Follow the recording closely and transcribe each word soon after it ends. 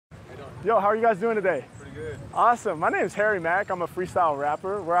Yo, how are you guys doing today? Pretty good. Awesome. My name is Harry Mack. I'm a freestyle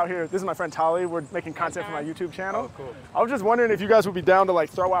rapper. We're out here. This is my friend Tali. We're making content for my YouTube channel. Oh, cool. I was just wondering if you guys would be down to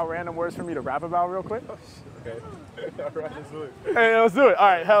like throw out random words for me to rap about real quick. Okay. All right, let's do it. Hey, let's do it. All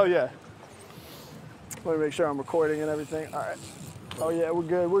right, hell yeah. Let me make sure I'm recording and everything. All right. Oh yeah, we're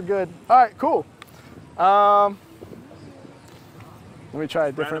good. We're good. All right, cool. Let me try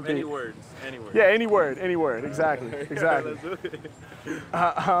a different beat. Any words. Any words. Yeah, any word. Any word. Exactly. Exactly. Let's do it.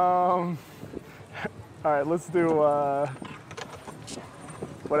 All right, let's do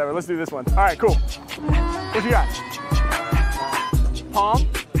whatever. Let's do this one. All right, cool. What you got? Palm?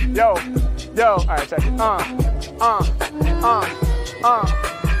 Yo. All right, check it.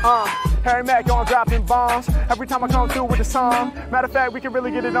 Harry Mack, yo, I'm dropping bombs every time I come through with a song. Matter of fact, we can really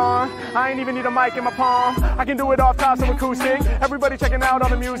get it on. I ain't even need a mic in my palm. I can do it off top, some acoustic. Everybody checking out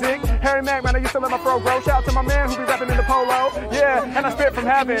on the music. Harry Mack, man, I used to let my fro grow. Shout out to my man who be rapping in the polo. Yeah, and I spit from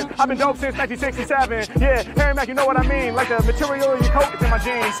heaven. I've been dope since 1967. Yeah, Harry Mack, you know what I mean. Like the material in your coat, it's in my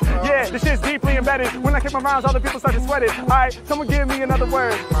jeans. Yeah, this shit's deeply embedded. When I kick my rhymes, all the people start to sweat it. All right, someone give me another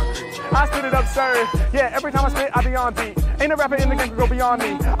word. I spit it absurd. Yeah, every time I spit, I be on beat. Ain't a rapper in the game can go beyond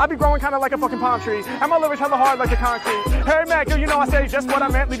me. I be growing kinda like a fucking palm tree. And my lyrics hella hard like the concrete. Harry Mack, yo, you know I say just what I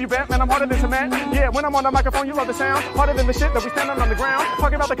meant. Leave you bent, man, I'm harder than cement. Yeah, when I'm on the microphone, you love the sound. Harder than the shit that we standing on the ground.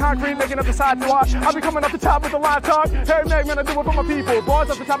 Talking about the concrete, making up the sidewalk. I be coming up the top with the live talk. Harry Mack, man, I do it for my people. Bars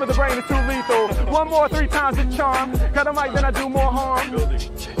up the top of the brain is too lethal. One more, 3 times it's charm. Got a mic, then I do more harm.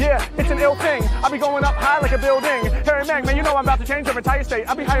 Yeah, it's an ill thing. I be going up high like a building. Harry Mack, man, you know I'm about to change your entire state.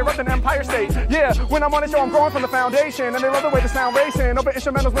 I be higher up than Empire State. Yeah, when I'm on the show, I'm growing from the foundation. And they love the way the sound racing. Open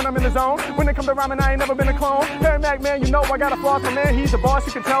instrumentals when I'm in the zone. When it comes to rhyming, I ain't never been a clone. Harry Mack, man, you know I got a flaw for man. He's the boss,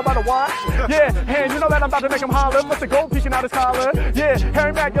 you can tell by the watch. Yeah, and you know that I'm about to make him holler. Plus the gold peeking out his collar. Yeah,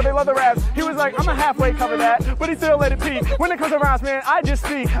 Harry Mack, yo, they love the raps. He was like, I'ma halfway cover that. But he still let it peak. When it comes to rhymes, man, I just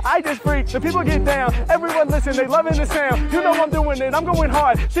speak. I just freak. The people get down. Everyone listen, they loving the sound. You know I'm doing it, I'm going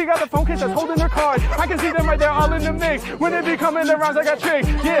hard. She got the phone case that's holding her card. I can see them right there all in the mix. When it be coming, the rhymes, I got tricks.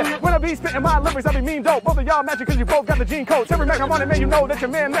 Yeah, when I be spitting my lyrics, I be mean dope. Both of y'all matching cause you both got the gene codes. Harry Mack, I'm on it, man, you know that your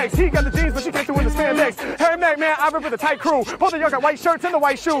man next. He got the jeans, but she can't do in the spandex. Harry Mack, man, I rip with a tight crew. Both of y'all got white shirts and the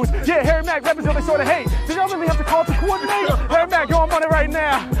white shoes. Yeah, Harry Mack rappers, yo, they sorta hate. Do y'all really have to call to coordinate? Harry Mack, yo, I'm on it right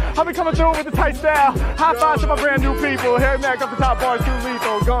now. I'll be coming through with the tight style. High five to my brand new people. Harry Mack up the top bars, too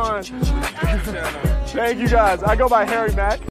lethal, gone. Thank you guys. I go by Harry Mack.